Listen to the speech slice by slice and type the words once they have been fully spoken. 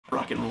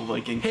rock and roll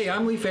Vikings. Hey,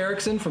 I'm Leif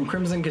Erikson from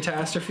Crimson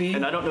Catastrophe.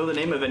 And I don't know the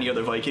name of any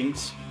other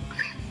Vikings.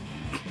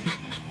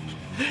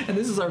 And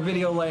this is our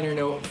video liner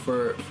note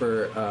for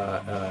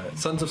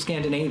Sons of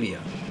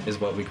Scandinavia, is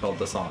what we called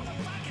the song.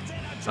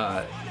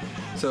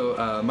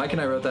 So Mike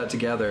and I wrote that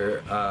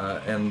together,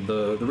 and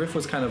the riff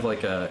was kind of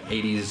like a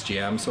 80s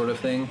jam sort of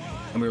thing.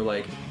 And we were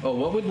like, oh,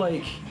 what would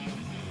like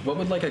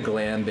a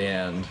glam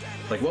band,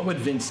 like what would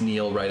Vince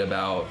Neil write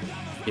about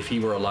if he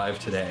were alive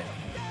today?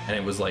 And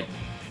it was like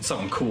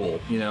something cool,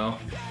 you know?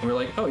 And we were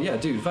like, oh yeah,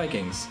 dude,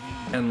 Vikings.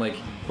 And like,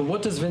 but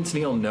what does Vince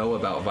Neil know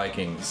about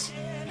Vikings?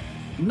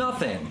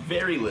 Nothing.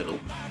 Very little.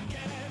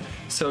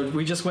 So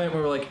we just went, we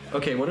were like,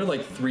 okay, what are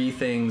like 3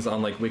 things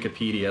on like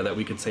Wikipedia that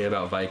we could say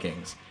about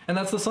Vikings? And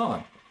that's the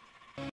song.